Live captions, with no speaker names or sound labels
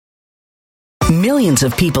Millions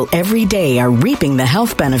of people every day are reaping the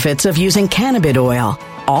health benefits of using cannabis oil,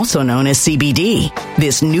 also known as CBD.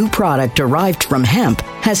 This new product derived from hemp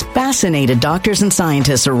has fascinated doctors and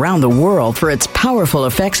scientists around the world for its powerful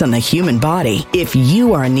effects on the human body. If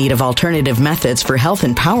you are in need of alternative methods for health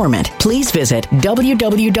empowerment, please visit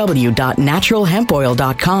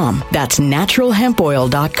www.naturalhempoil.com. That's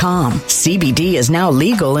naturalhempoil.com. CBD is now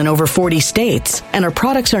legal in over 40 states, and our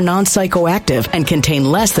products are non-psychoactive and contain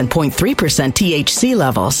less than 0.3% THC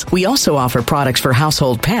levels. We also offer products for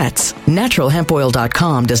household pets.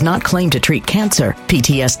 Naturalhempoil.com does not claim to treat cancer,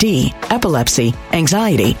 PTSD, epilepsy,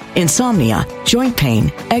 anxiety, insomnia, joint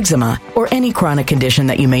pain, eczema, or any chronic condition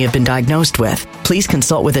that you may have been diagnosed with. Please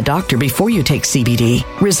consult with a doctor before you take CBD.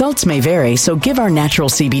 Results may vary, so give our natural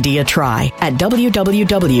CBD a try at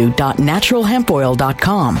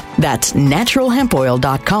www.naturalhempoil.com. That's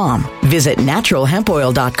naturalhempoil.com. Visit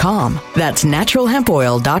naturalhempoil.com. That's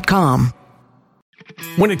naturalhempoil.com.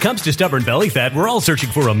 When it comes to stubborn belly fat, we're all searching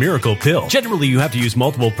for a miracle pill. Generally, you have to use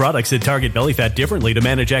multiple products that target belly fat differently to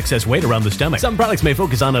manage excess weight around the stomach. Some products may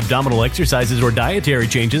focus on abdominal exercises or dietary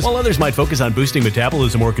changes, while others might focus on boosting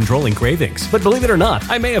metabolism or controlling cravings. But believe it or not,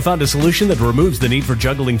 I may have found a solution that removes the need for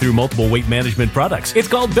juggling through multiple weight management products. It's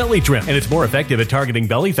called Belly Trim, and it's more effective at targeting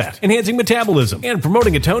belly fat, enhancing metabolism, and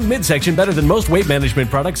promoting a toned midsection better than most weight management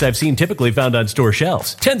products I've seen typically found on store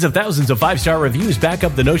shelves. Tens of thousands of 5-star reviews back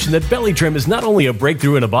up the notion that Belly Trim is not only a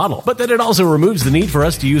breakthrough in a bottle, but that it also removes the need for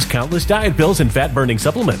us to use countless diet pills and fat-burning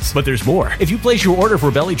supplements. But there's more. If you place your order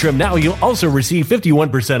for Belly Trim now, you'll also receive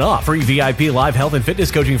 51% off, free VIP live health and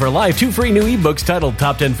fitness coaching for life, 2 free new ebooks titled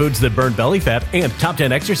Top 10 Foods That Burn Belly Fat and Top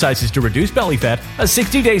 10 Exercises to Reduce Belly Fat, a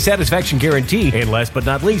 60-day satisfaction guarantee, and last but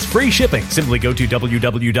not least, free shipping. Simply go to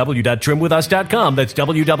www.trimwithus.com. That's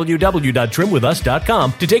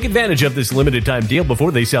www.trimwithus.com to take advantage of this limited time deal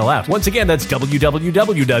before they sell out. Once again, that's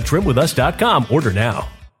www.trimwithus.com. Order now.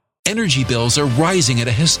 Energy bills are rising at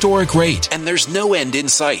a historic rate, and there's no end in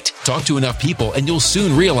sight. Talk to enough people, and you'll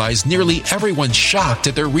soon realize nearly everyone's shocked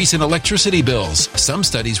at their recent electricity bills. Some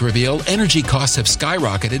studies reveal energy costs have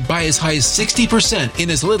skyrocketed by as high as 60%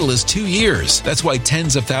 in as little as 2 years. That's why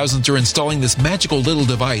tens of thousands are installing this magical little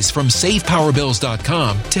device from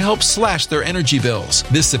SavePowerBills.com to help slash their energy bills.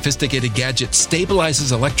 This sophisticated gadget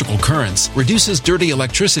stabilizes electrical currents, reduces dirty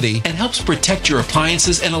electricity, and helps protect your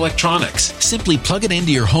appliances and electronics. Simply plug it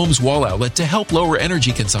into your home's wall outlet to help lower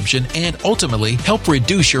energy consumption and ultimately help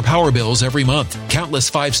reduce your power bills every month.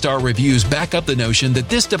 Countless 5-star reviews back up the notion that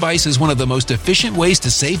this device is one of the most efficient ways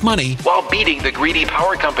to save money while beating the greedy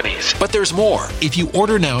power companies. But there's more. If you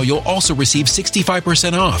order now, you'll also receive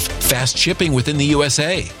 65% off, fast shipping within the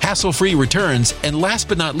USA, hassle-free returns, and last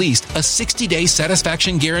but not least, a 60-day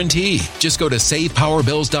satisfaction guarantee. Just go to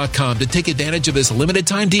SavePowerBills.com to take advantage of this limited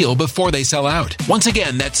time deal before they sell out. Once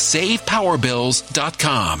again, that's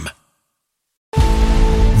SavePowerBills.com.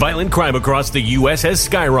 Violent crime across the U.S. has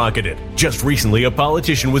skyrocketed. Just recently, a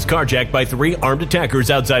politician was carjacked by 3 armed attackers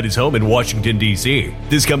outside his home in Washington, D.C.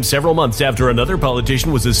 This comes several months after another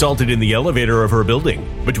politician was assaulted in the elevator of her building.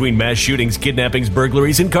 Between mass shootings, kidnappings,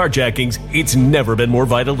 burglaries, and carjackings, it's never been more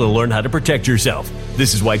vital to learn how to protect yourself.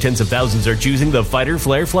 This is why tens of thousands are choosing the Fighter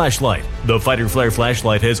Flare flashlight. The Fighter Flare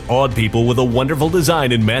flashlight has awed people with a wonderful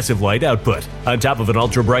design and massive light output. On top of an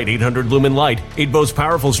ultra-bright 800-lumen light, it boasts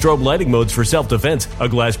powerful strobe lighting modes for self-defense, a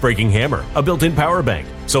glass-breaking hammer, a built-in power bank,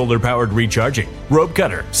 solar-powered recharging, rope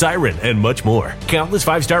cutter, siren, and much more. Countless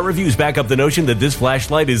 5-star reviews back up the notion that this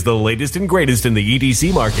flashlight is the latest and greatest in the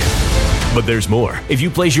EDC market. But there's more. If you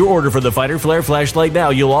place your order for the Fighter Flare flashlight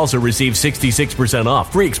now, you'll also receive 66%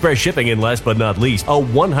 off, free express shipping, and last but not least, a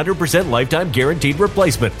 100% lifetime guaranteed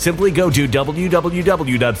replacement. Simply go to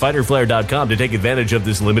www.fighterflare.com to take advantage of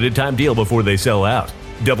this limited time deal before they sell out.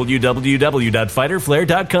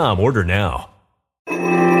 www.fighterflare.com. Order now.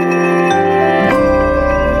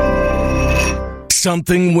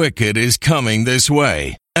 Something wicked is coming this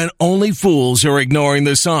way, and only fools are ignoring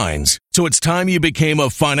the signs. So it's time you became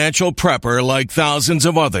a financial prepper like thousands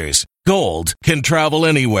of others. Gold can travel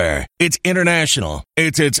anywhere. It's international.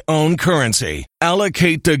 It's its own currency.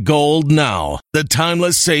 Allocate to gold now, the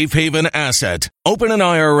timeless safe haven asset. Open an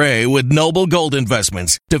IRA with Noble Gold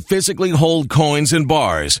Investments to physically hold coins and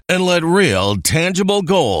bars and let real, tangible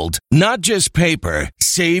gold, not just paper,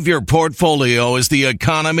 Save your portfolio as the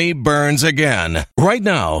economy burns again. Right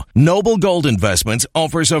now, Noble Gold Investments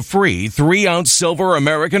offers a free 3-ounce silver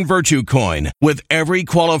American Virtue coin with every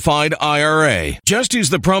qualified IRA. Just use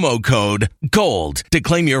the promo code GOLD to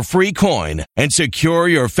claim your free coin and secure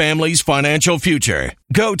your family's financial future.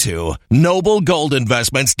 Go to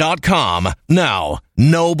noblegoldinvestments.com now.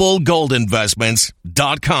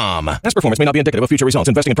 noblegoldinvestments.com. Past performance may not be indicative of future results.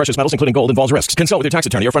 Investing in precious metals, including gold, involves risks. Consult with your tax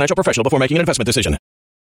attorney or financial professional before making an investment decision.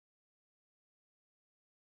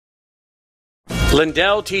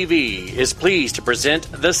 Lindell TV is pleased to present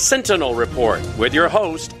the Sentinel Report with your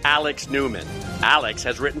host, Alex Newman. Alex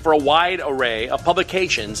has written for a wide array of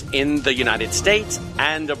publications in the United States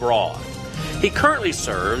and abroad. He currently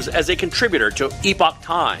serves as a contributor to Epoch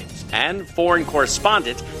Times and foreign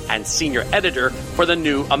correspondent and senior editor for the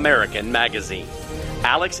New American magazine.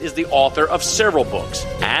 Alex is the author of several books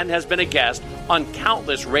and has been a guest on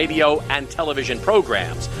countless radio and television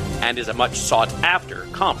programs and is a much sought-after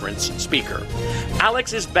conference speaker.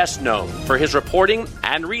 Alex is best known for his reporting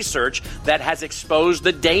and research that has exposed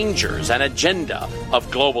the dangers and agenda of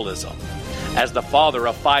globalism. As the father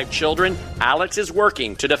of 5 children, Alex is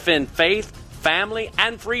working to defend faith, family,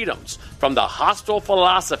 and freedoms from the hostile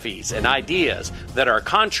philosophies and ideas that are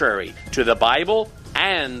contrary to the Bible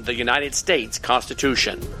and the United States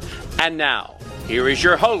Constitution. And now, here is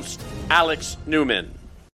your host, Alex Newman.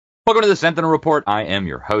 Welcome to the Sentinel Report. I am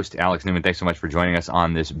your host, Alex Newman. Thanks so much for joining us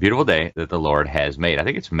on this beautiful day that the Lord has made. I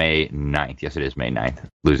think it's May 9th. Yes, it is May 9th.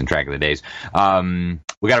 Losing track of the days.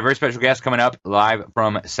 We got a very special guest coming up live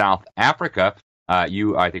from South Africa.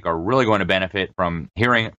 You, I think, are really going to benefit from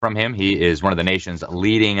hearing from him. He is one of the nation's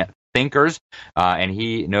leading thinkers, and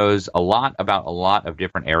he knows a lot about a lot of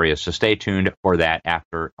different areas. So stay tuned for that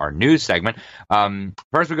after our news segment.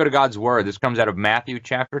 First, we go to God's Word. This comes out of Matthew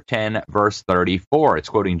chapter 10, verse 34. It's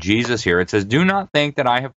quoting Jesus here. It says, "Do not think that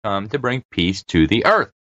I have come to bring peace to the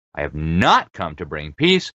earth. I have not come to bring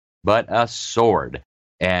peace, but a sword."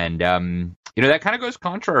 And, that kind of goes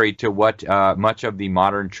contrary to what much of the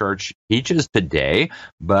modern church teaches today,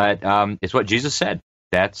 but it's what Jesus said.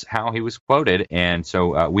 That's how he was quoted, and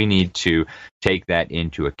so we need to take that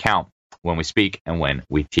into account when we speak and when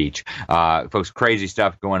we teach. Folks, crazy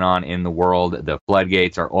stuff going on in the world. The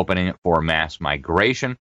floodgates are opening for mass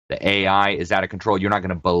migration. The AI is out of control. You're not going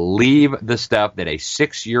to believe the stuff that a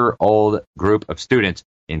 6-year-old group of students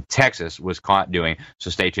in Texas was caught doing, so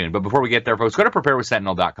stay tuned. But before we get there, folks, go to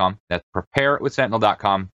preparewithsentinel.com. That's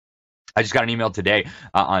preparewithsentinel.com. I just got an email today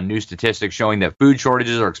on new statistics showing that food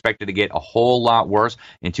shortages are expected to get a whole lot worse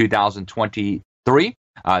in 2023.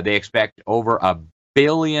 They expect over 1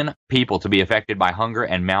 billion people to be affected by hunger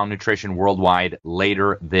and malnutrition worldwide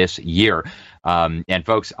later this year. And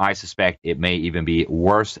folks, I suspect it may even be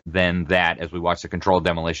worse than that as we watch the controlled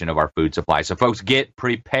demolition of our food supply. So folks, get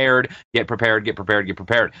prepared, get prepared, get prepared, get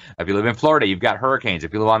prepared. If you live in Florida, you've got hurricanes.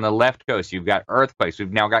 If you live on the left coast, you've got earthquakes.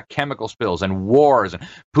 We've now got chemical spills and wars and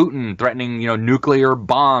Putin threatening, nuclear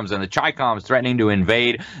bombs and the Chicoms threatening to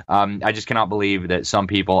invade. I just cannot believe that some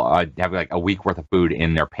people have like a week worth of food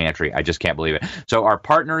in their pantry. I just can't believe it. So our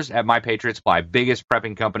partners at My Patriot Supply, biggest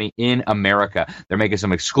prepping company in America, they're making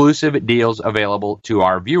some exclusive deals available to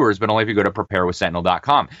our viewers, but only if you go to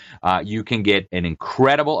preparewithsentinel.com. You can get an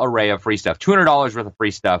incredible array of free stuff, $200 worth of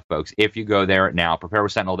free stuff, folks. If you go there now,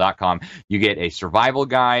 preparewithsentinel.com, you get a survival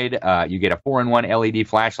guide, you get a 4-in-1 LED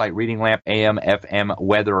flashlight, reading lamp, AM, FM,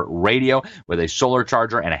 weather radio with a solar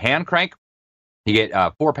charger and a hand crank. You get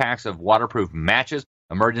 4 packs of waterproof matches,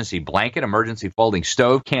 emergency blanket, emergency folding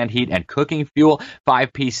stove, canned heat and cooking fuel,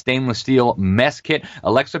 5-piece stainless steel mess kit,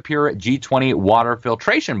 Alexa Pure G20 water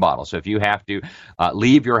filtration bottle. So if you have to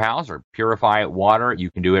leave your house or purify water,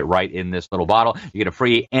 you can do it right in this little bottle. You get a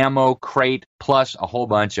free ammo crate plus a whole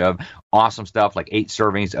bunch of awesome stuff like 8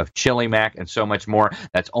 servings of chili mac and so much more.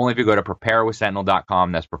 That's only if you go to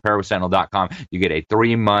preparewithsentinel.com. That's preparewithsentinel.com. You get a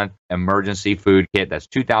 3-month emergency food kit. That's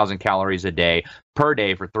 2,000 calories a day per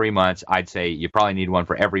day for 3 months. I'd say you probably need one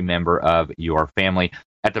for every member of your family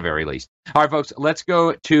at the very least. All right, folks, let's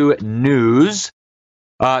go to news.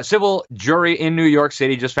 Civil jury in New York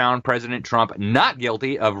City just found President Trump not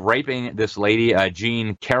guilty of raping this lady,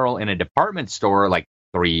 Jean Carroll, in a department store like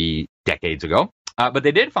 3 decades ago. But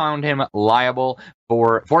they did find him liable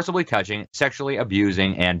for forcibly touching, sexually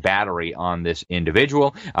abusing, and battery on this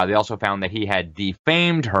individual. They also found that he had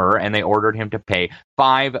defamed her, and they ordered him to pay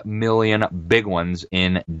 $5 million big ones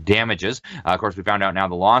in damages. Of course, we found out now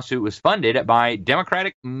the lawsuit was funded by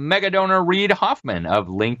Democratic mega donor Reid Hoffman of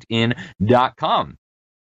LinkedIn.com.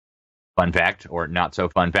 Fun fact, or not so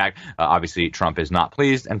fun fact, obviously Trump is not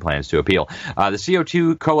pleased and plans to appeal. The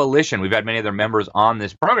CO2 Coalition, we've had many of their members on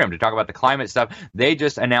this program to talk about the climate stuff. They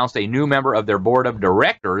just announced a new member of their board of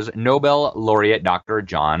directors, Nobel Laureate Dr.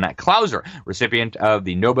 John Clauser, recipient of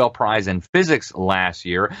the Nobel Prize in Physics last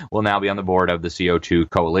year, will now be on the board of the CO2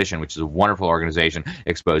 Coalition, which is a wonderful organization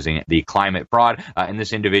exposing the climate fraud. And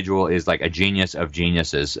this individual is like a genius of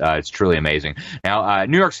geniuses. It's truly amazing. Now,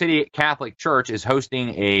 New York City Catholic Church is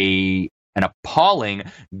hosting an appalling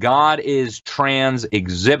God is Trans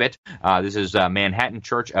exhibit. This is Manhattan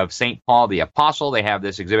Church of St. Paul the Apostle. They have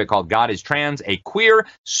this exhibit called God is Trans, a queer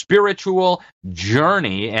spiritual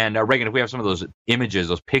journey. And Reagan, if we have some of those images,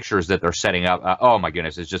 those pictures that they're setting up, oh my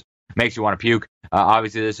goodness, it just makes you want to puke.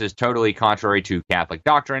 Obviously, this is totally contrary to Catholic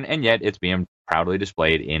doctrine, and yet it's being proudly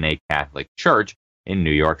displayed in a Catholic church in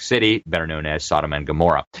New York City, better known as Sodom and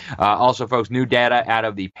Gomorrah. Also, folks, new data out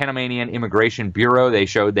of the Panamanian Immigration Bureau. They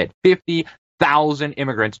showed that 50,000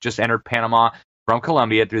 immigrants just entered Panama from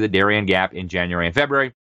Colombia through the Darien Gap in January and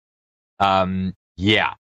February.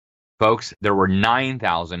 Folks, there were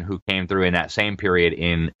 9,000 who came through in that same period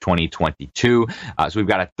in 2022. So we've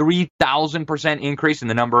got a 3,000% increase in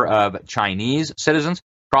the number of Chinese citizens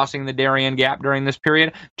crossing the Darien Gap during this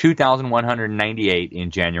period, 2,198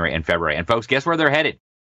 in January and February. And folks, guess where they're headed?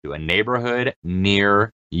 To a neighborhood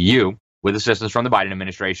near you, with assistance from the Biden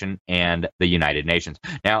administration and the United Nations.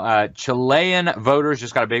 Now, Chilean voters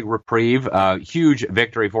just got a big reprieve, huge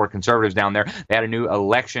victory for conservatives down there. They had a new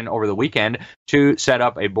election over the weekend to set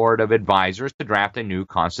up a board of advisors to draft a new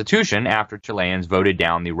constitution after Chileans voted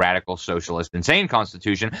down the radical socialist insane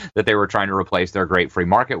constitution that they were trying to replace their great free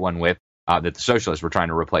market one with. That the socialists were trying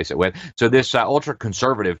to replace it with. So this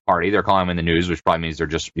ultra-conservative party, they're calling them in the news, which probably means they're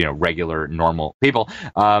just, regular, normal people.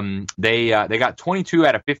 They got 22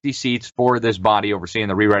 out of 50 seats for this body overseeing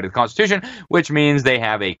the rewrite of the Constitution, which means they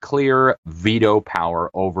have a clear veto power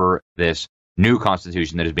over this new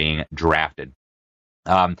Constitution that is being drafted.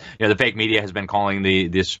 The fake media has been calling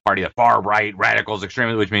this party the far right radicals,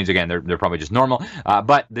 extremists, which means again they're probably just normal.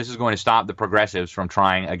 But this is going to stop the progressives from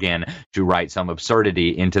trying again to write some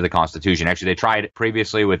absurdity into the Constitution. Actually, they tried it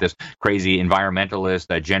previously with this crazy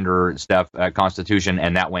environmentalist gender stuff Constitution,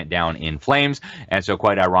 and that went down in flames. And so,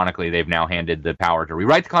 quite ironically, they've now handed the power to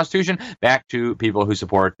rewrite the Constitution back to people who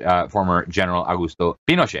support former General Augusto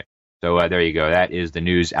Pinochet. So there you go. That is the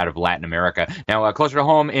news out of Latin America. Now, closer to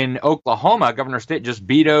home in Oklahoma, Governor Stitt just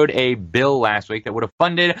vetoed a bill last week that would have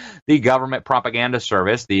funded the government propaganda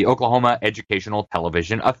service, the Oklahoma Educational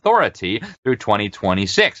Television Authority, through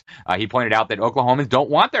 2026. He pointed out that Oklahomans don't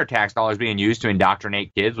want their tax dollars being used to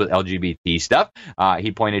indoctrinate kids with LGBT stuff.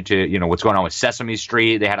 He pointed to, what's going on with Sesame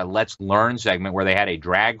Street. They had a Let's Learn segment where they had a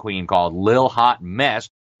drag queen called Lil Hot Mess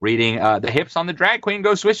reading the hips on the drag queen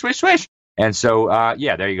go swish, swish, swish. And so,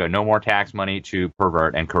 there you go. No more tax money to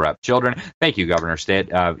pervert and corrupt children. Thank you, Governor Stitt.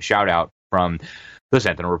 Shout out from the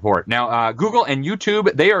Sentinel Report. Now, Google and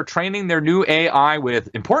YouTube, they are training their new AI with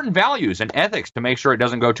important values and ethics to make sure it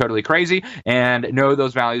doesn't go totally crazy. And no,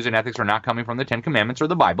 those values and ethics are not coming from the Ten Commandments or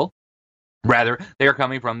the Bible. Rather, they are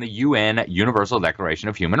coming from the UN Universal Declaration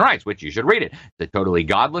of Human Rights, which you should read it. It's a totally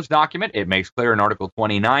godless document. It makes clear in Article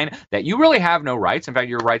 29 that you really have no rights. In fact,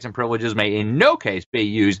 your rights and privileges may in no case be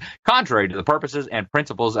used contrary to the purposes and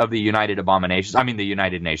principles of the United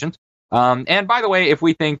Nations. And by the way, if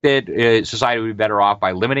we think that society would be better off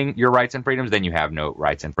by limiting your rights and freedoms, then you have no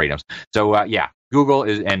rights and freedoms. So, Google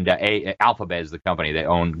is and Alphabet is the company. They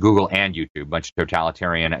own Google and YouTube, a bunch of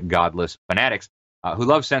totalitarian, godless fanatics. Who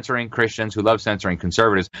love censoring Christians, who love censoring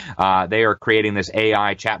conservatives. They are creating this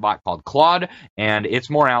AI chatbot called Claude, and its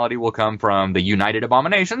morality will come from the United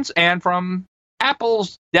Abominations and from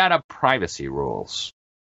Apple's data privacy rules.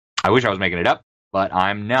 I wish I was making it up, but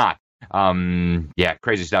I'm not.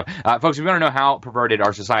 Crazy stuff. Folks, if you want to know how perverted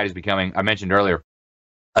our society is becoming, I mentioned earlier,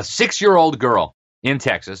 a 6-year-old girl in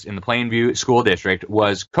Texas, in the Plainview School District,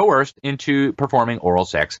 was coerced into performing oral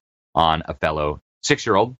sex on a fellow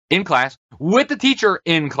 6-year-old in class with the teacher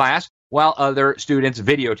in class while other students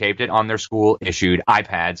videotaped it on their school-issued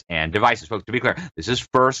iPads and devices. Folks, to be clear, this is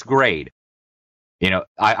first grade.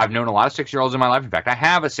 I've known a lot of 6-year-olds in my life. In fact, I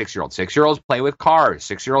have a 6-year-old. 6-year-olds play with cars.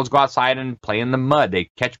 6-year-olds go outside and play in the mud.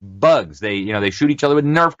 They catch bugs. They shoot each other with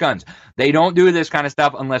Nerf guns. They don't do this kind of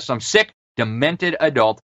stuff unless some sick, demented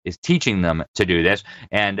adult is teaching them to do this.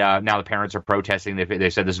 And now the parents are protesting. They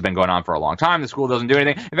said this has been going on for a long time. The school doesn't do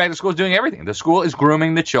anything. In fact, the school is doing everything. The school is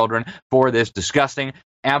grooming the children for this disgusting,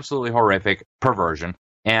 absolutely horrific perversion.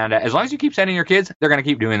 And as long as you keep sending your kids, they're going to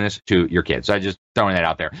keep doing this to your kids. So I'm just throwing that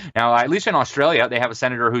out there. Now, at least in Australia, they have a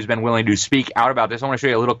senator who's been willing to speak out about this. I want to show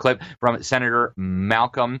you a little clip from Senator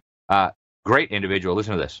Malcolm. Great individual.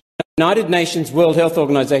 Listen to this. United Nations World Health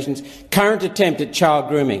Organization's current attempt at child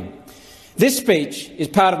grooming. This speech is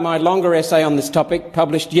part of my longer essay on this topic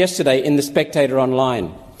published yesterday in The Spectator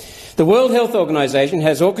Online. The World Health Organization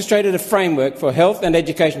has orchestrated a framework for health and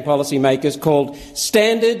education policy makers called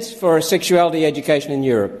Standards for Sexuality Education in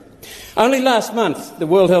Europe. Only last month, the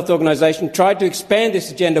World Health Organization tried to expand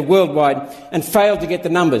this agenda worldwide and failed to get the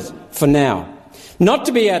numbers for now. Not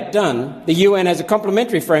to be outdone, the UN has a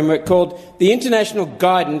complementary framework called the International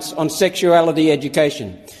Guidance on Sexuality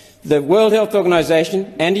Education. The World Health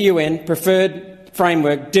Organization and the UN preferred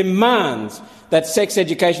framework demands that sex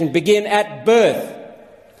education begin at birth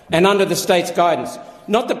and under the state's guidance,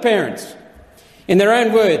 not the parents. In their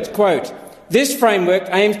own words, quote, "This framework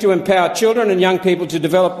aims to empower children and young people to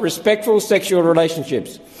develop respectful sexual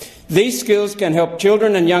relationships. These skills can help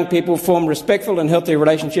children and young people form respectful and healthy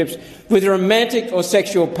relationships with romantic or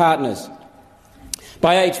sexual partners.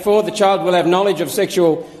 By age 4, the child will have knowledge of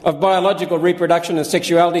biological reproduction and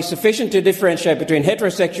sexuality sufficient to differentiate between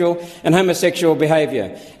heterosexual and homosexual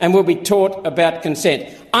behaviour and will be taught about consent.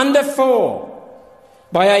 Under 4,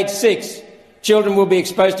 by age 6, children will be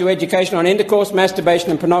exposed to education on intercourse, masturbation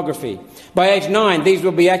and pornography. By age 9, these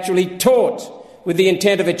will be actually taught with the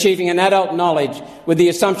intent of achieving an adult knowledge with the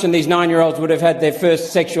assumption these 9-year-olds would have had their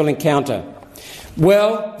first sexual encounter.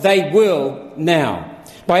 Well, they will now.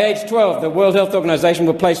 By age 12, the World Health Organization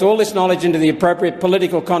will place all this knowledge into the appropriate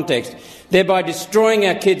political context, thereby destroying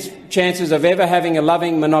our kids' chances of ever having a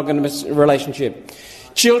loving, monogamous relationship.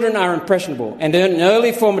 Children are impressionable, and in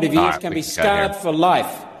early formative years can be scarred for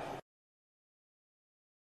life.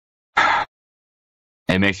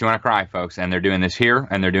 It makes you want to cry, folks, and they're doing this here,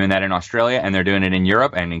 and they're doing that in Australia, and they're doing it in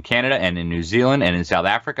Europe, and in Canada, and in New Zealand, and in South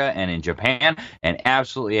Africa, and in Japan, and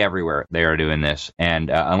absolutely everywhere they are doing this. And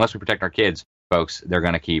unless we protect our kids, folks, they're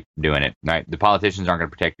going to keep doing it. Right? The politicians aren't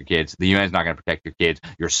going to protect your kids. The UN is not going to protect your kids.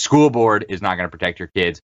 Your school board is not going to protect your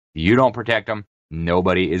kids. You don't protect them,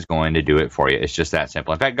 nobody is going to do it for you. It's just that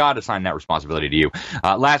simple. In fact, God assigned that responsibility to you.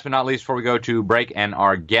 Last but not least, before we go to break and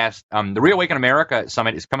our guest, the Reawaken America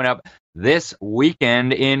Summit is coming up this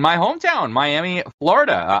weekend in my hometown, Miami,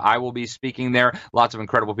 Florida. I will be speaking there. Lots of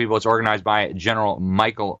incredible people. It's organized by General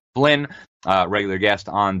Michael Flynn, regular guest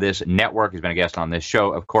on this network. He's been a guest on this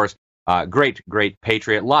show, of course. Great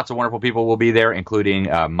patriot. Lots of wonderful people will be there, including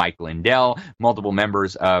Mike Lindell, multiple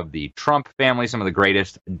members of the Trump family, some of the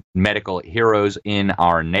greatest medical heroes in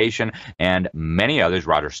our nation, and many others.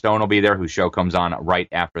 Roger Stone will be there, whose show comes on right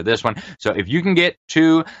after this one. So if you can get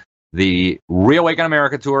to the Reawaken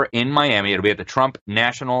America Tour in Miami, it'll be at the Trump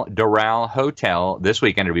National Doral Hotel this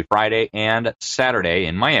weekend. It'll be Friday and Saturday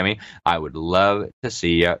in Miami. I would love to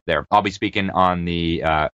see you there. I'll be speaking on the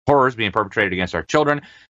horrors being perpetrated against our children,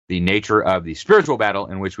 the nature of the spiritual battle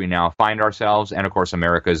in which we now find ourselves, and, of course,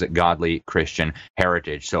 America's godly Christian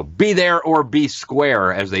heritage. So be there or be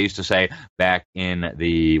square, as they used to say back in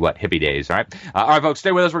the, hippie days, all right? All right, folks,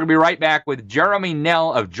 stay with us. We're going to be right back with Jeremy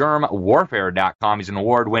Nell of JermWarfare.com. He's an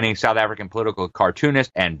award-winning South African political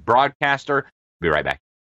cartoonist and broadcaster. Be right back.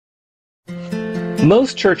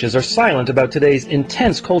 Most churches are silent about today's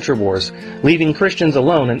intense culture wars, leaving Christians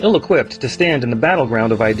alone and ill-equipped to stand in the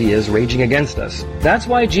battleground of ideas raging against us. That's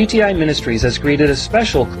why GTI Ministries has created a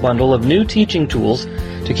special bundle of new teaching tools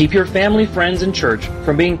to keep your family, friends, and church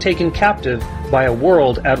from being taken captive by a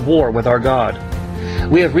world at war with our God.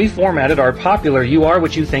 We have reformatted our popular You Are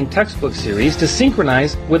What You Think textbook series to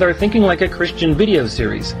synchronize with our Thinking Like a Christian video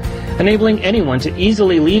series, enabling anyone to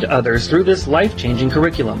easily lead others through this life-changing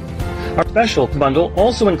curriculum. Our special bundle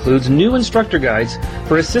also includes new instructor guides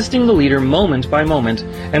for assisting the leader moment by moment,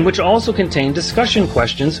 and which also contain discussion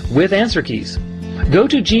questions with answer keys. Go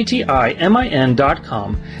to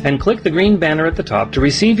gtimin.com and click the green banner at the top to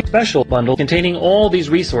receive your special bundle containing all these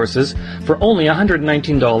resources for only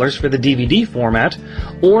 $119 for the DVD format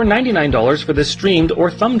or $99 for the streamed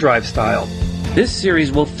or thumb drive style. This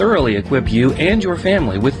series will thoroughly equip you and your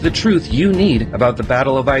family with the truth you need about the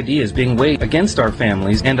battle of ideas being waged against our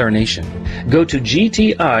families and our nation. Go to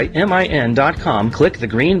gtimin.com, click the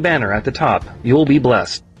green banner at the top. You'll be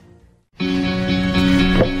blessed.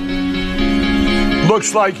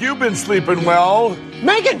 Looks like you've been sleeping well.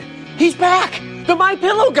 Megan, he's back! The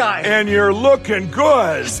MyPillow guy! And you're looking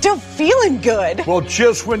good. Still feeling good. Well,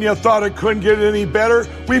 just when you thought it couldn't get any better,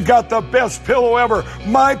 we've got the best pillow ever,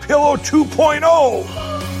 MyPillow 2.0.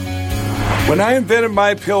 When I invented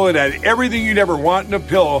MyPillow, it had everything you'd ever want in a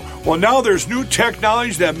pillow. Well, now there's new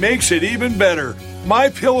technology that makes it even better.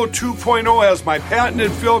 MyPillow 2.0 has my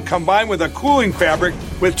patented fill combined with a cooling fabric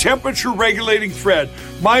with temperature-regulating thread.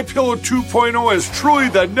 MyPillow 2.0 is truly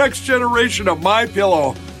the next generation of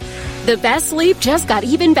MyPillow. The best sleep just got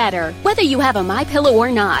even better. Whether you have a MyPillow or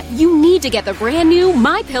not, you need to get the brand new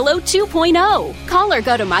MyPillow 2.0. Call or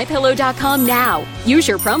go to MyPillow.com now. Use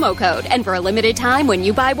your promo code, and for a limited time when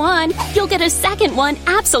you buy one, you'll get a second one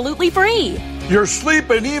absolutely free. You're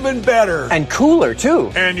sleeping even better. And cooler,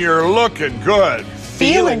 too. And you're looking good.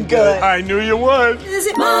 Feeling good. I knew you would.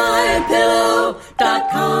 Visit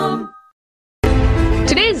MyPillow.com.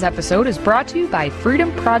 Today's episode is brought to you by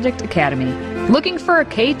Freedom Project Academy. Looking for a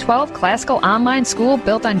K-12 classical online school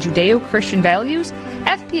built on Judeo-Christian values?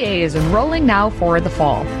 FPA is enrolling now for the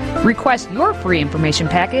fall. Request your free information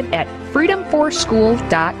packet at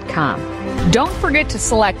freedomforschool.com. Don't forget to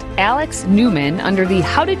select Alex Newman under the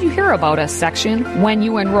How Did You Hear About Us section when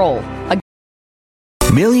you enroll.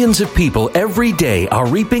 Millions of people every day are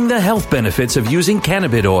reaping the health benefits of using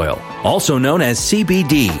cannabis oil, also known as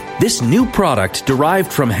CBD. This new product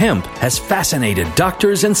derived from hemp has fascinated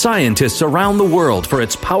doctors and scientists around the world for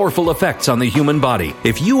its powerful effects on the human body.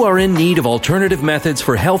 If you are in need of alternative methods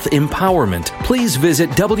for health empowerment, please visit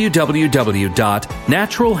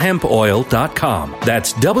www.naturalhempoil.com.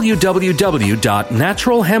 That's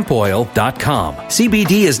www.naturalhempoil.com.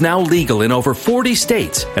 CBD is now legal in over 40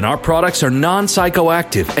 states, and our products are non-psychoactive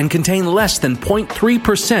and contain less than 0.3%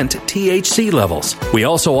 THC levels. We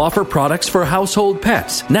also offer products for household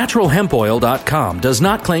pets. NaturalHempOil.com does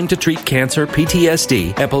not claim to treat cancer,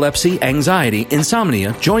 PTSD, epilepsy, anxiety,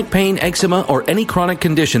 insomnia, joint pain, eczema, or any chronic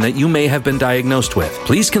condition that you may have been diagnosed with.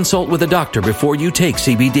 Please consult with a doctor before you take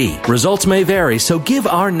CBD. Results may vary, so give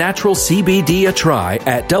our natural CBD a try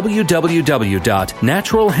at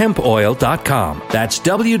www.naturalhempoil.com. That's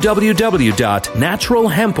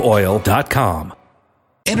www.naturalhempoil.com.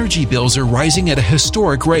 Energy bills are rising at a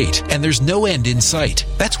historic rate, and there's no end in sight.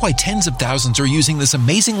 That's why tens of thousands are using this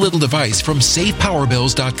amazing little device from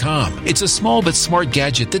SavePowerBills.com. It's a small but smart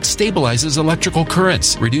gadget that stabilizes electrical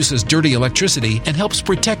currents, reduces dirty electricity, and helps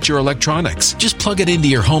protect your electronics. Just plug it into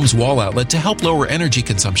your home's wall outlet to help lower energy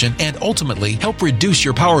consumption and ultimately help reduce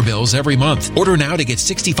your power bills every month. Order now to get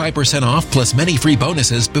 65% off plus many free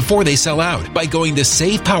bonuses before they sell out by going to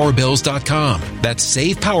SavePowerBills.com. That's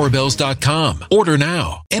SavePowerBills.com. Order now.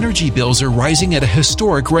 Energy bills are rising at a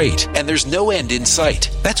historic rate, and there's no end in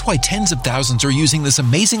sight. That's why tens of thousands are using this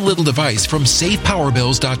amazing little device from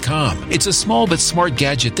SavePowerBills.com. It's a small but smart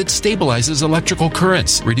gadget that stabilizes electrical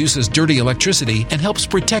currents, reduces dirty electricity, and helps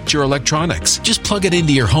protect your electronics. Just plug it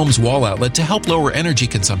into your home's wall outlet to help lower energy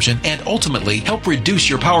consumption and ultimately help reduce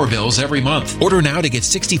your power bills every month. Order now to get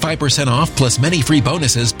 65% off plus many free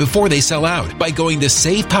bonuses before they sell out by going to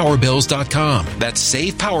SavePowerBills.com. That's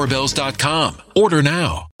SavePowerBills.com. Order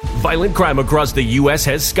now. Violent crime across the U.S.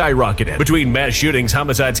 has skyrocketed. Between mass shootings,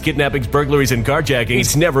 homicides, kidnappings, burglaries, and carjackings,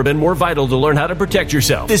 it's never been more vital to learn how to protect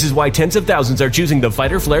yourself. This is why tens of thousands are choosing the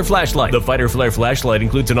Fighter Flare flashlight. The Fighter Flare flashlight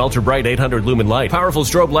includes an ultra-bright 800 lumen light, powerful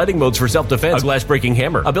strobe lighting modes for self-defense, a glass-breaking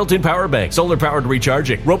hammer, a built-in power bank, solar-powered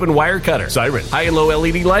recharging, rope and wire cutter, siren, high and low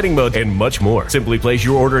LED lighting mode, and much more. Simply place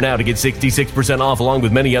your order now to get 66% off along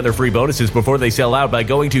with many other free bonuses before they sell out by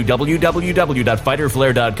going to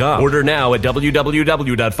www.fighterflare.com. Order now at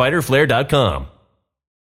www.fighterflare.com.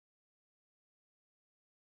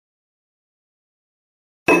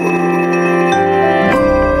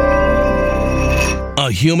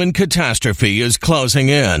 A human catastrophe is closing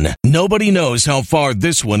in. Nobody knows how far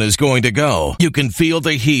this one is going to go. You can feel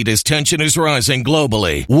the heat as tension is rising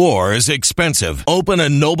globally. War is expensive. Open a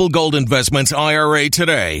Noble Gold Investments IRA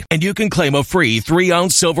today, and you can claim a free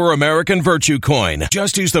 3-ounce silver American Virtue coin.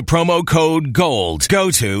 Just use the promo code GOLD.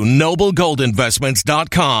 Go to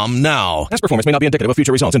noblegoldinvestments.com now. Past performance may not be indicative of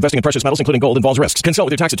future results. Investing in precious metals, including gold, involves risks. Consult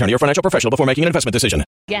with your tax attorney or financial professional before making an investment decision.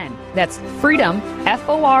 Again, that's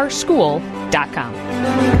freedomforschool.com.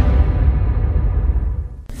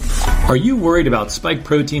 Are you worried about spike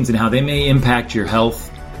proteins and how they may impact your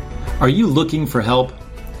health? Are you looking for help?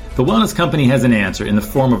 The Wellness Company has an answer in the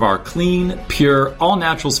form of our clean, pure,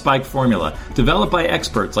 all-natural spike formula developed by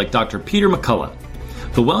experts like Dr. Peter McCullough.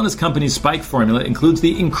 The Wellness Company's spike formula includes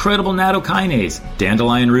the incredible nattokinase,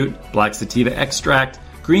 dandelion root, black sativa extract,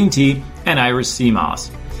 green tea, and iris sea moss.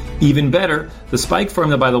 Even better, the spike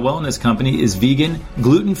formula by the Wellness Company is vegan,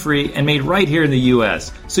 gluten-free, and made right here in the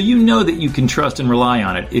U.S., so you know that you can trust and rely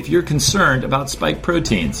on it if you're concerned about spike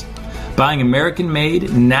proteins. Buying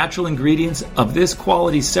American-made, natural ingredients of this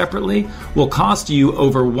quality separately will cost you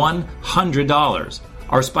over $100.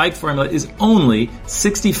 Our spike formula is only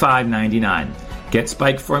 $65.99. Get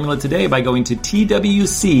spike formula today by going to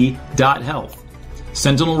twc.health.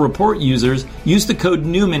 Sentinel Report users use the code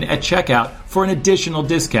Newman at checkout for an additional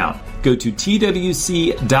discount. Go to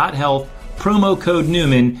twc.health, promo code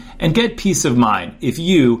Newman, and get peace of mind if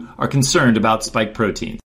you are concerned about spike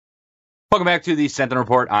proteins. Welcome back to the Sentinel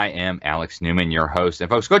Report. I am Alex Newman, your host. And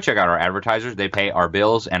folks, go check out our advertisers. They pay our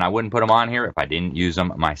bills, and I wouldn't put them on here if I didn't use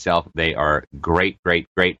them myself. They are great,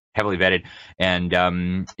 heavily vetted. And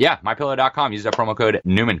mypillow.com. Use that promo code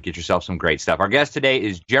Newman. Get yourself some great stuff. Our guest today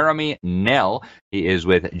is Jeremy Nell. He is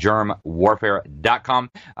with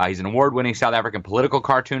JermWarfare.com. He's an award-winning South African political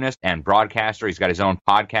cartoonist and broadcaster. He's got his own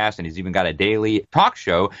podcast, and he's even got a daily talk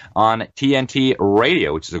show on TNT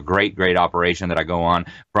Radio, which is a great operation that I go on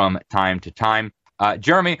from time to time.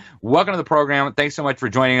 Jeremy, welcome to the program. Thanks so much for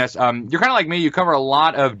joining us. You're kind of like me. You cover a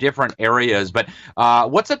lot of different areas, but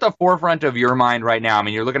what's at the forefront of your mind right now? I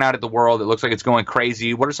mean, you're looking out at the world. It looks like it's going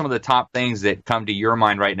crazy. What are some of the top things that come to your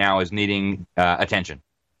mind right now as needing attention?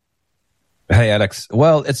 Hey, Alex.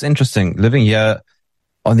 Well, it's interesting. Living here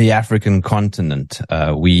on the African continent,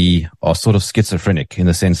 we are sort of schizophrenic in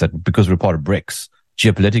the sense that because we're part of BRICS,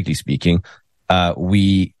 geopolitically speaking,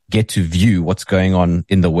 we get to view what's going on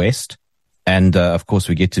in the West. And, of course,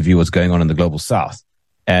 we get to view what's going on in the global South.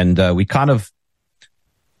 And we kind of,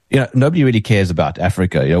 nobody really cares about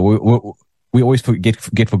Africa. We always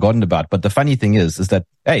get forgotten about. But the funny thing is that,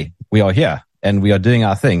 hey, we are here and we are doing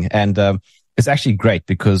our thing. And it's actually great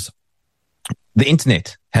because the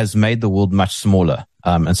internet has made the world much smaller.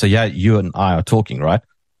 And so, you and I are talking, right?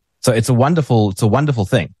 So it's a wonderful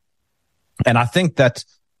thing. And I think that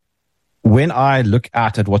when I look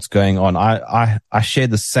at what's going on, I share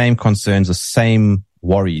the same concerns, the same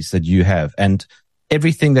worries that you have. And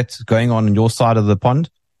everything that's going on your side of the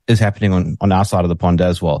pond is happening on our side of the pond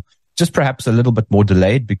as well. Just perhaps a little bit more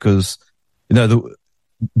delayed because, the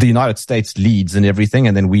United States leads in everything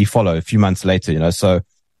and then we follow a few months later, So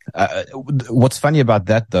what's funny about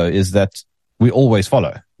that, though, is that we always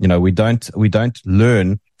follow. We don't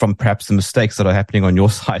learn from perhaps the mistakes that are happening on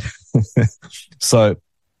your side. So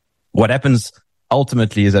what happens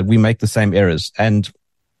ultimately is that we make the same errors, and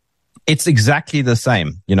it's exactly the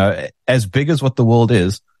same, as big as what the world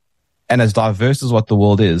is and as diverse as what the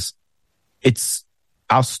world is, it's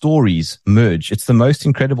our stories merge. It's the most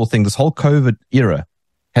incredible thing. This whole COVID era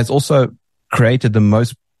has also created the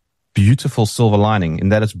most beautiful silver lining in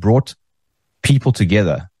that it's brought people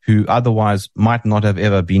together who otherwise might not have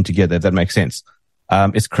ever been together, if that makes sense.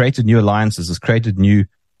 It's created new alliances. It's created new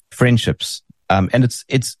friendships. And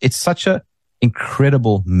it's such a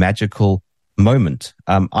incredible, magical moment.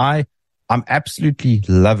 I'm absolutely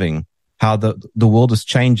loving how the world is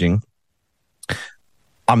changing.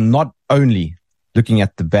 I'm not only looking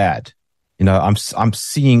at the bad, I'm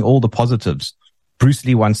seeing all the positives. Bruce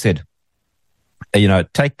Lee once said,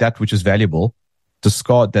 take that which is valuable,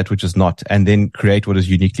 discard that which is not, and then create what is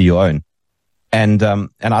uniquely your own. And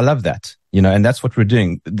I love that, and that's what we're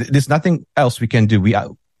doing. There's nothing else we can do.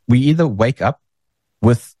 We either wake up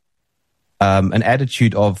with an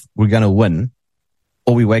attitude of we're going to win,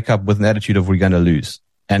 or we wake up with an attitude of we're going to lose.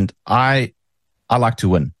 And I like to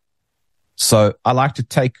win. So I like to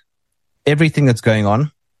take everything that's going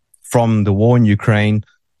on, from the war in Ukraine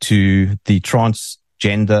to the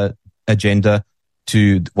transgender agenda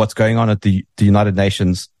to what's going on at the United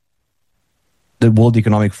Nations, the World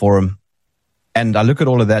Economic Forum. And I look at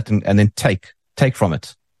all of that and then take from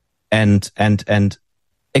it and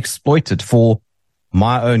exploit it for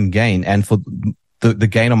my own gain and for the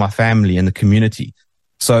gain of my family and the community.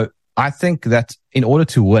 So I think that in order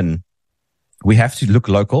to win, we have to look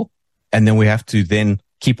local, and then we have to then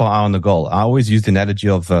keep our eye on the goal. I always use the analogy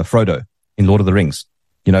of Frodo in Lord of the Rings.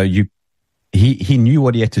 He knew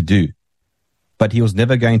what he had to do, but he was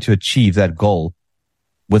never going to achieve that goal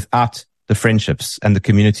without the friendships and the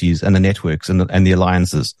communities and the networks and the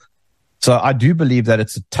alliances. So I do believe that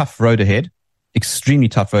it's a tough road ahead. Extremely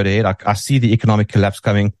tough road ahead. I see the economic collapse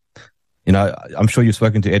coming. I'm sure you've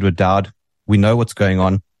spoken to Edward Dowd. We know what's going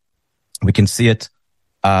on. We can see it.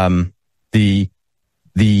 The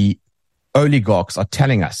oligarchs are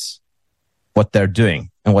telling us what they're doing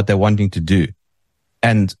and what they're wanting to do.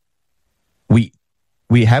 And we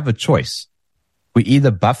have a choice. We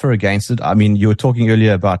either buffer against it. I mean, you were talking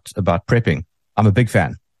earlier about prepping. I'm a big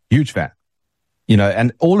fan, huge fan.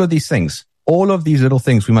 And all of these things, all of these little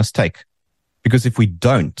things we must take. Because if we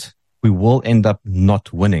don't, we will end up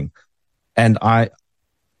not winning. And I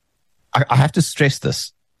have to stress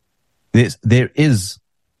this. There is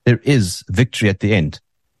victory at the end.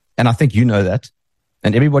 And I think you know that.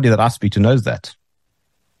 And everybody that I speak to knows that.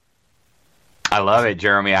 I love it,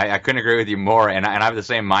 Jeremy. I couldn't agree with you more. And I have the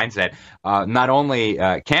same mindset. Not only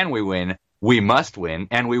can we win, we must win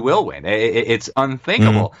and we will win. It's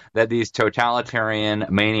unthinkable that these totalitarian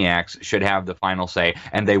maniacs should have the final say,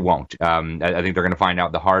 and they won't. I think they're going to find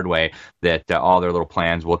out the hard way that all their little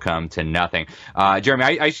plans will come to nothing.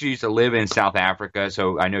 Jeremy, I used to live in South Africa,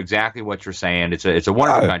 so I know exactly what you're saying. It's a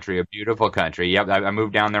wonderful country, a beautiful country. Yep, I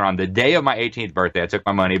moved down there on the day of my 18th birthday. I took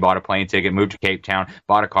my money, bought a plane ticket, moved to Cape Town,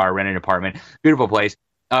 bought a car, rented an apartment. Beautiful place.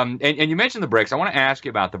 And you mentioned the BRICS. I want to ask you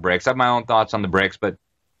about the BRICS. I have my own thoughts on the BRICS, but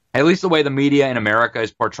at least the way the media in America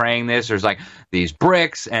is portraying this, there's like these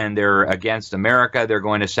BRICS and they're against America. They're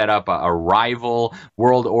going to set up a rival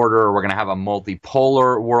world order. We're going to have a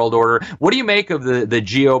multipolar world order. What do you make of the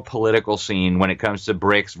geopolitical scene when it comes to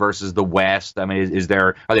BRICS versus the West? I mean,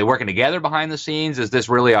 are they working together behind the scenes? Is this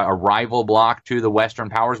really a rival bloc to the Western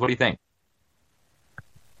powers? What do you think?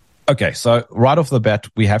 Okay, so right off the bat,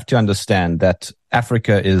 we have to understand that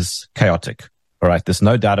Africa is chaotic. All right, there's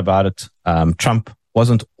no doubt about it. Trump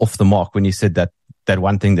wasn't off the mark when he said that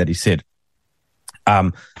one thing that he said.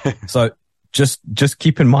 So just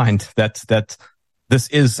keep in mind that this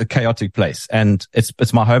is a chaotic place, and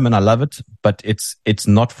it's my home and I love it, but it's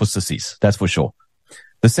not for sissies. That's for sure.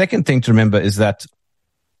 The second thing to remember is that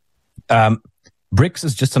BRICS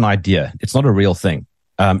is just an idea. It's not a real thing.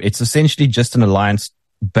 It's essentially just an alliance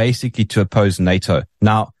basically to oppose NATO.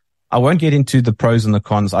 Now, I won't get into the pros and the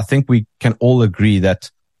cons. I think we can all agree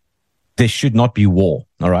that there should not be war.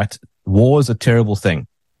 All right. War is a terrible thing.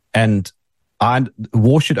 And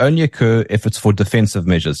war should only occur if it's for defensive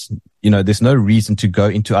measures. There's no reason to go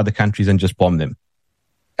into other countries and just bomb them.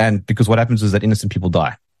 And because what happens is that innocent people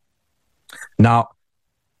die. Now,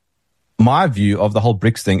 my view of the whole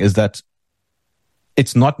BRICS thing is that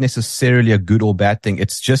it's not necessarily a good or bad thing.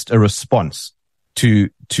 It's just a response to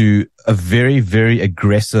a very, very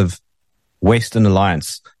aggressive Western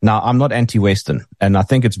alliance. Now, I'm not anti-Western, and I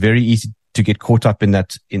think it's very easy to get caught up in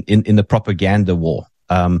that, in the propaganda war,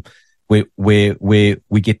 where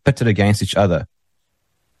we get pitted against each other.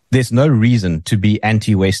 There's no reason to be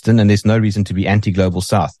anti-Western, and there's no reason to be anti-Global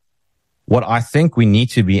South. What I think we need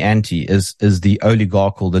to be anti is the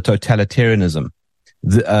oligarchical, the totalitarianism.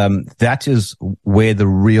 That is where the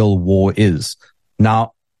real war is.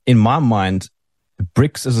 Now, in my mind,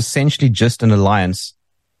 BRICS is essentially just an alliance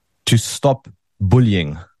to stop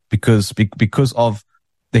bullying because of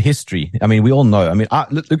the history. I mean, we all know. I mean,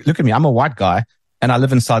 look at me. I'm a white guy and I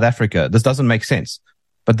live in South Africa. This doesn't make sense.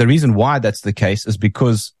 But the reason why that's the case is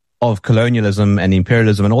because of colonialism and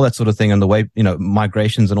imperialism and all that sort of thing, and the way,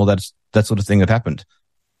 migrations and all that sort of thing have happened.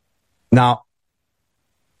 Now,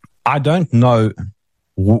 I don't know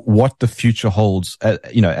what the future holds.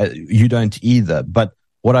 You don't either. But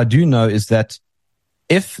what I do know is that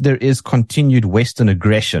if there is continued Western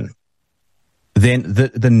aggression, then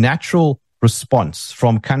the natural response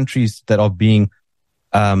from countries that are being,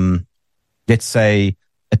 let's say,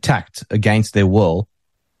 attacked against their will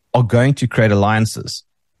are going to create alliances.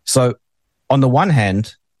 So on the one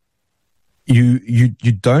hand, you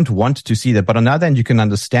don't want to see that, but on the other hand, you can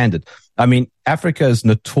understand it. I mean, Africa is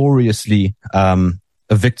notoriously a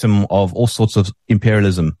victim of all sorts of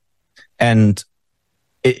imperialism, and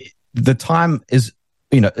the time is,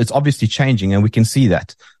 it's obviously changing, and we can see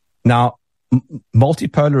that. Now,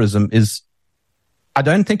 multipolarism is, I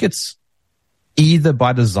don't think it's either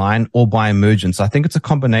by design or by emergence. I think it's a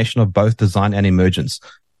combination of both design and emergence.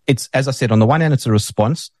 It's, as I said, on the one hand, it's a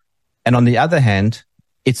response, and on the other hand,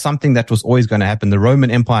 it's something that was always going to happen. The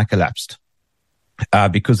Roman Empire collapsed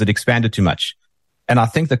because it expanded too much. And I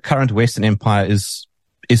think the current Western Empire is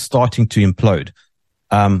starting to implode.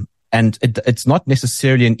 And it's not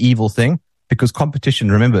necessarily an evil thing, because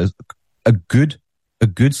competition, remember, a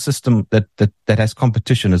good system that has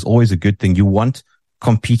competition is always a good thing. You want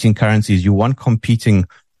competing currencies. You want competing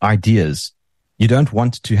ideas. You don't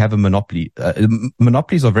want to have a monopoly.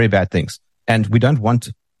 Monopolies are very bad things, and we don't want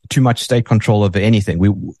too much state control over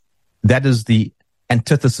anything. That is the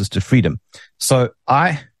antithesis to freedom. So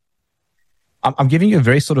I'm giving you a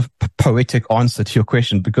very sort of poetic answer to your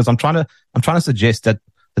question, because I'm trying to suggest that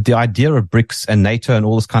the idea of BRICS and NATO and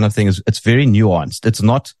all this kind of thing it's very nuanced. It's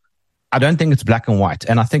not, I don't think it's black and white.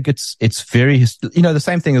 And I think it's very, the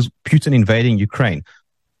same thing as Putin invading Ukraine.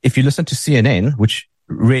 If you listen to CNN, which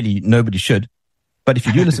really nobody should, but if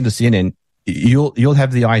you do listen to CNN, you'll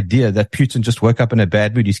have the idea that Putin just woke up in a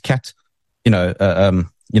bad mood. His cat,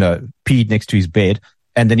 peed next to his bed,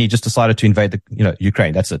 and then he just decided to invade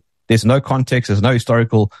Ukraine. That's it. There's no context. There's no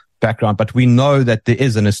historical background, but we know that there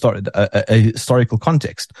is a historical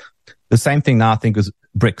context. The same thing now, I think, is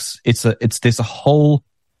BRICS. There's a whole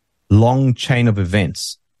long chain of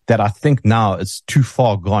events that I think now is too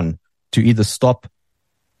far gone to either stop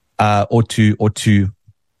or to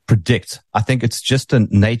predict. I think it's just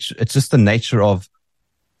the nature of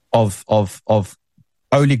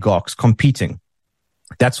oligarchs competing.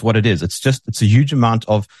 That's what it is. It's a huge amount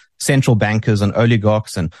of central bankers and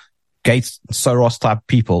oligarchs and Gates, Soros type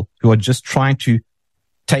people who are just trying to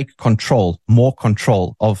take more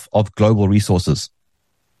control of global resources.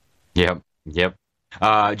 Yep.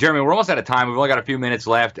 Jeremy, we're almost out of time. We've only got a few minutes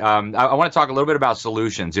left. I want to talk a little bit about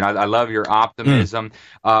solutions. I love your optimism.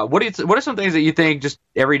 What are some things that you think just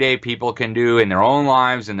everyday people can do in their own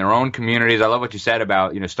lives, in their own communities? I love what you said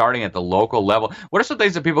about, starting at the local level. What are some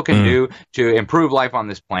things that people can do to improve life on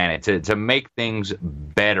this planet, to make things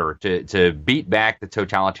better, to beat back the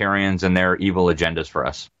totalitarians and their evil agendas for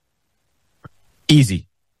us? Easy.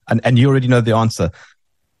 And you already know the answer.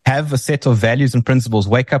 Have a set of values and principles.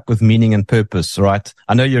 Wake up with meaning and purpose, right?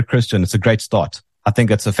 I know you're a Christian. It's a great start. I think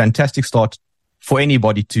it's a fantastic start for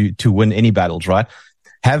anybody to win any battles, right?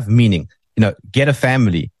 Have meaning. Get a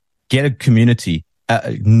family, get a community,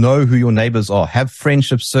 know who your neighbors are, have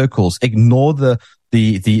friendship circles, ignore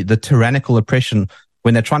the tyrannical oppression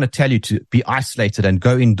when they're trying to tell you to be isolated and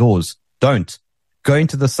go indoors. Don't. Go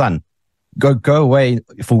into the sun. Go away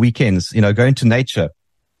for weekends, go into nature.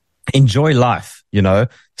 Enjoy life,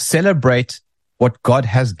 celebrate what God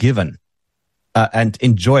has given, and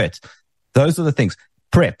enjoy it. Those are the things.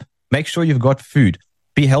 Prep. Make sure you've got food.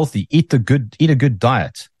 Be healthy. Eat a good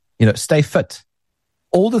diet. Stay fit.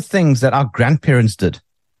 All the things that our grandparents did,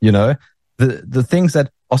 the things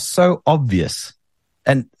that are so obvious.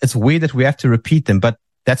 And it's weird that we have to repeat them, but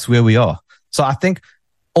that's where we are. So I think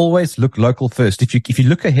always look local first. If you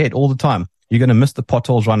look ahead all the time, you're going to miss the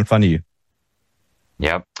potholes right in front of you.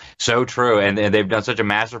 Yep, so true. And they've done such a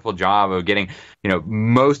masterful job of getting,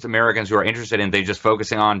 most Americans who are interested in things just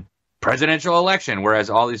focusing on presidential election, whereas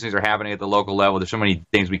all these things are happening at the local level. There's so many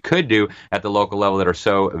things we could do at the local level that are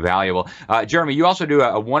so valuable. Jeremy, you also do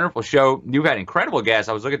a wonderful show. You've had incredible guests.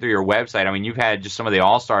 I was looking through your website. I mean, you've had just some of the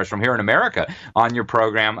all-stars from here in America on your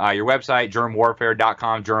program. Your website,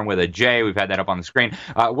 jermwarfare.com, Jerm with a J. We've had that up on the screen.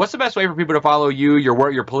 What's the best way for people to follow you?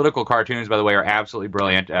 Your political cartoons, by the way, are absolutely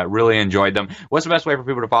brilliant. Really enjoyed them. What's the best way for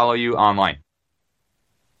people to follow you online?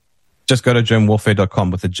 Just go to jermwarfare.com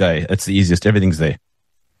with a J. It's the easiest. Everything's there.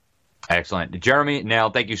 Excellent. Jeremy, Nell,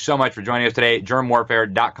 thank you so much for joining us today.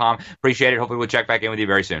 JermWarfare.com. Appreciate it. Hopefully we'll check back in with you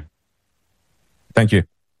very soon. Thank you.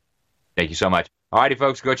 Thank you so much. All righty,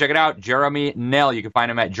 folks, go check it out. Jeremy Nell. You can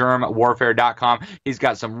find him at GermWarfare.com. He's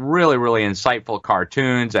got some really, really insightful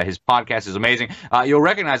cartoons. His podcast is amazing. You'll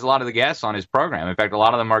recognize a lot of the guests on his program. In fact, a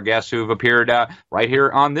lot of them are guests who've appeared right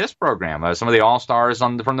here on this program. Some of the all-stars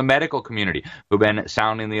from the medical community who've been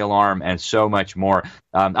sounding the alarm and so much more.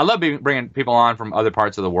 I love bringing people on from other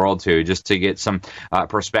parts of the world, too, just to get some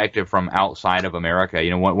perspective from outside of America.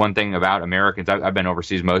 One thing about Americans, I've been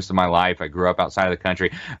overseas most of my life. I grew up outside of the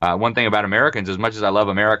country. One thing about Americans, as much as I love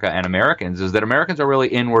America and Americans, is that Americans are really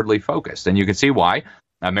inwardly focused. And you can see why.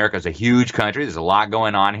 America is a huge country. There's a lot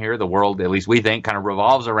going on here. The world, at least we think, kind of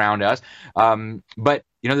revolves around us. But,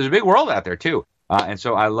 there's a big world out there, too. And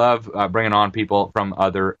so I love bringing on people from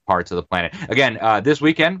other parts of the planet. Again, this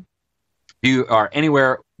weekend, if you are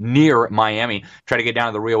anywhere near Miami, try to get down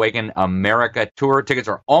to the Reawaken America tour. Tickets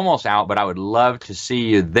are almost out, but I would love to see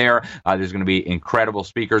you there. There's going to be incredible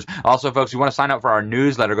speakers. Also, folks, you want to sign up for our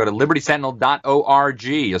newsletter, go to libertysentinel.org.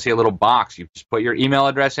 You'll see a little box. You just put your email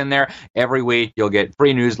address in there. Every week, you'll get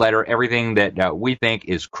free newsletter, everything that we think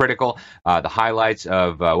is critical, the highlights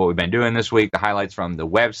of what we've been doing this week, the highlights from the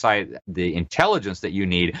website, the intelligence that you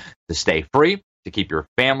need to stay free, to keep your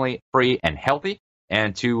family free and healthy,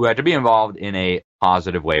 and to be involved in a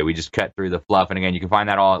positive way. We just cut through the fluff. And again, you can find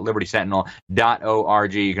that all at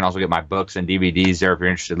libertysentinel.org. You can also get my books and DVDs there if you're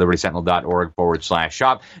interested,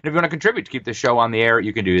 libertysentinel.org/shop. And if you want to contribute to keep the show on the air,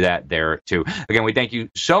 you can do that there too. Again, we thank you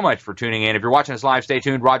so much for tuning in. If you're watching us live, stay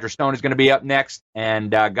tuned. Roger Stone is going to be up next.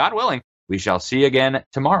 And God willing, we shall see you again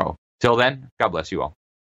tomorrow. Till then, God bless you all.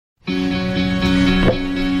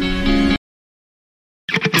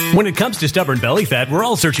 When it comes to stubborn belly fat, we're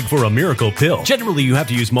all searching for a miracle pill. Generally, you have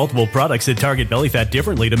to use multiple products that target belly fat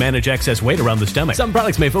differently to manage excess weight around the stomach. Some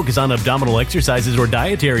products may focus on abdominal exercises or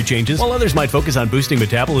dietary changes, while others might focus on boosting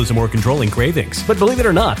metabolism or controlling cravings. But believe it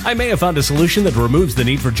or not, I may have found a solution that removes the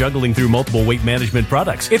need for juggling through multiple weight management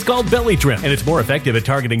products. It's called Belly Trim, and it's more effective at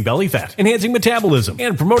targeting belly fat, enhancing metabolism,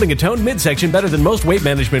 and promoting a toned midsection better than most weight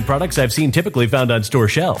management products I've seen typically found on store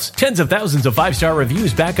shelves. Tens of thousands of 5-star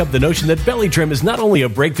reviews back up the notion that Belly Trim is not only a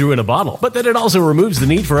breakthrough breakthrough in a bottle, but that it also removes the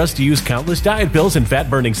need for us to use countless diet pills and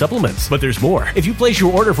fat-burning supplements. But there's more. If you place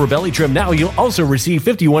your order for Belly Trim now, you'll also receive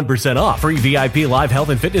 51% off, free VIP live health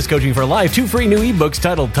and fitness coaching for life, 2 free new ebooks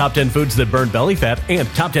titled Top 10 Foods That Burn Belly Fat and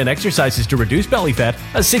Top 10 Exercises to Reduce Belly Fat,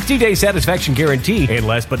 a 60-day satisfaction guarantee, and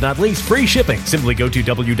last but not least, free shipping. Simply go to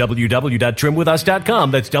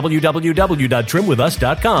www.trimwithus.com. That's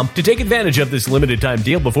www.trimwithus.com to take advantage of this limited time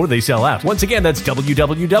deal before they sell out. Once again, that's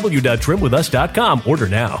www.trimwithus.com. Order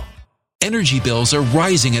now. Energy bills are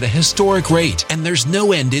rising at a historic rate, and there's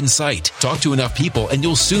no end in sight. Talk to enough people, and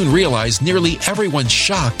you'll soon realize nearly everyone's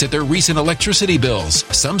shocked at their recent electricity bills.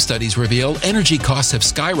 Some studies reveal energy costs have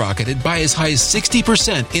skyrocketed by as high as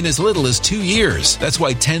 60% in as little as 2 years. That's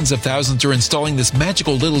why tens of thousands are installing this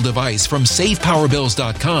magical little device from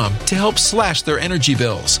SavePowerBills.com to help slash their energy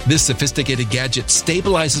bills. This sophisticated gadget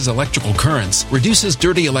stabilizes electrical currents, reduces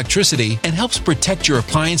dirty electricity, and helps protect your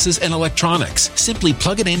appliances and electronics. Simply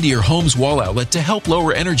plug it into your home's wall outlet to help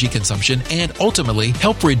lower energy consumption and ultimately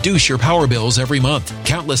help reduce your power bills every month.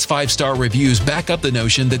 Countless 5-star reviews back up the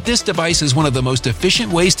notion that this device is one of the most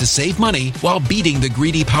efficient ways to save money while beating the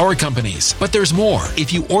greedy power companies. But there's more.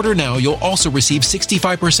 If you order now, you'll also receive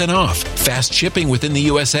 65% off, fast shipping within the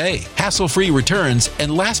USA, hassle-free returns,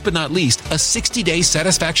 and last but not least, a 60-day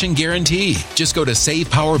satisfaction guarantee. Just go to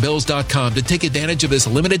SavePowerBills.com to take advantage of this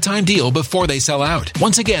limited time deal before they sell out.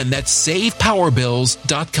 Once again, that's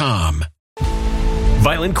SavePowerBills.com.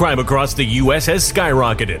 Violent crime across the U.S. has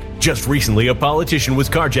skyrocketed. Just recently, a politician was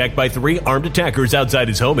carjacked by 3 armed attackers outside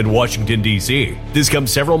his home in Washington, D.C. This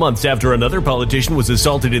comes several months after another politician was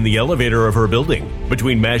assaulted in the elevator of her building.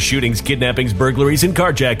 Between mass shootings, kidnappings, burglaries, and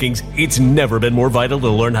carjackings, it's never been more vital to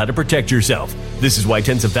learn how to protect yourself. This is why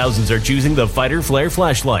tens of thousands are choosing the Fighter Flare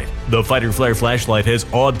flashlight. The Fighter Flare flashlight has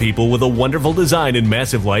awed people with a wonderful design and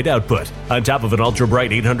massive light output. On top of an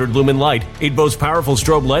ultra-bright 800 lumen light, it boasts powerful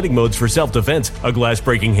strobe lighting modes for self-defense, a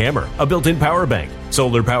glass-breaking hammer, a built-in power bank,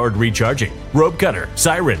 solar-powered recharging, rope cutter,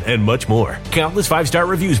 siren, and much more. Countless 5-star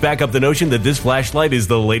reviews back up the notion that this flashlight is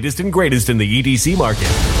the latest and greatest in the EDC market.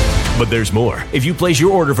 But there's more. If you place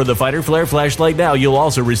your order for the Fighter Flare flashlight now, you'll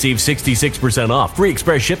also receive 66% off, free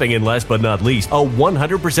express shipping, and last but not least, a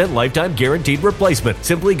 100% lifetime guaranteed replacement.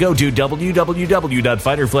 Simply go to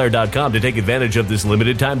www.fighterflare.com to take advantage of this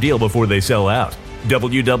limited time deal before they sell out.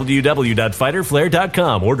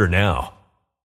 www.fighterflare.com. Order now.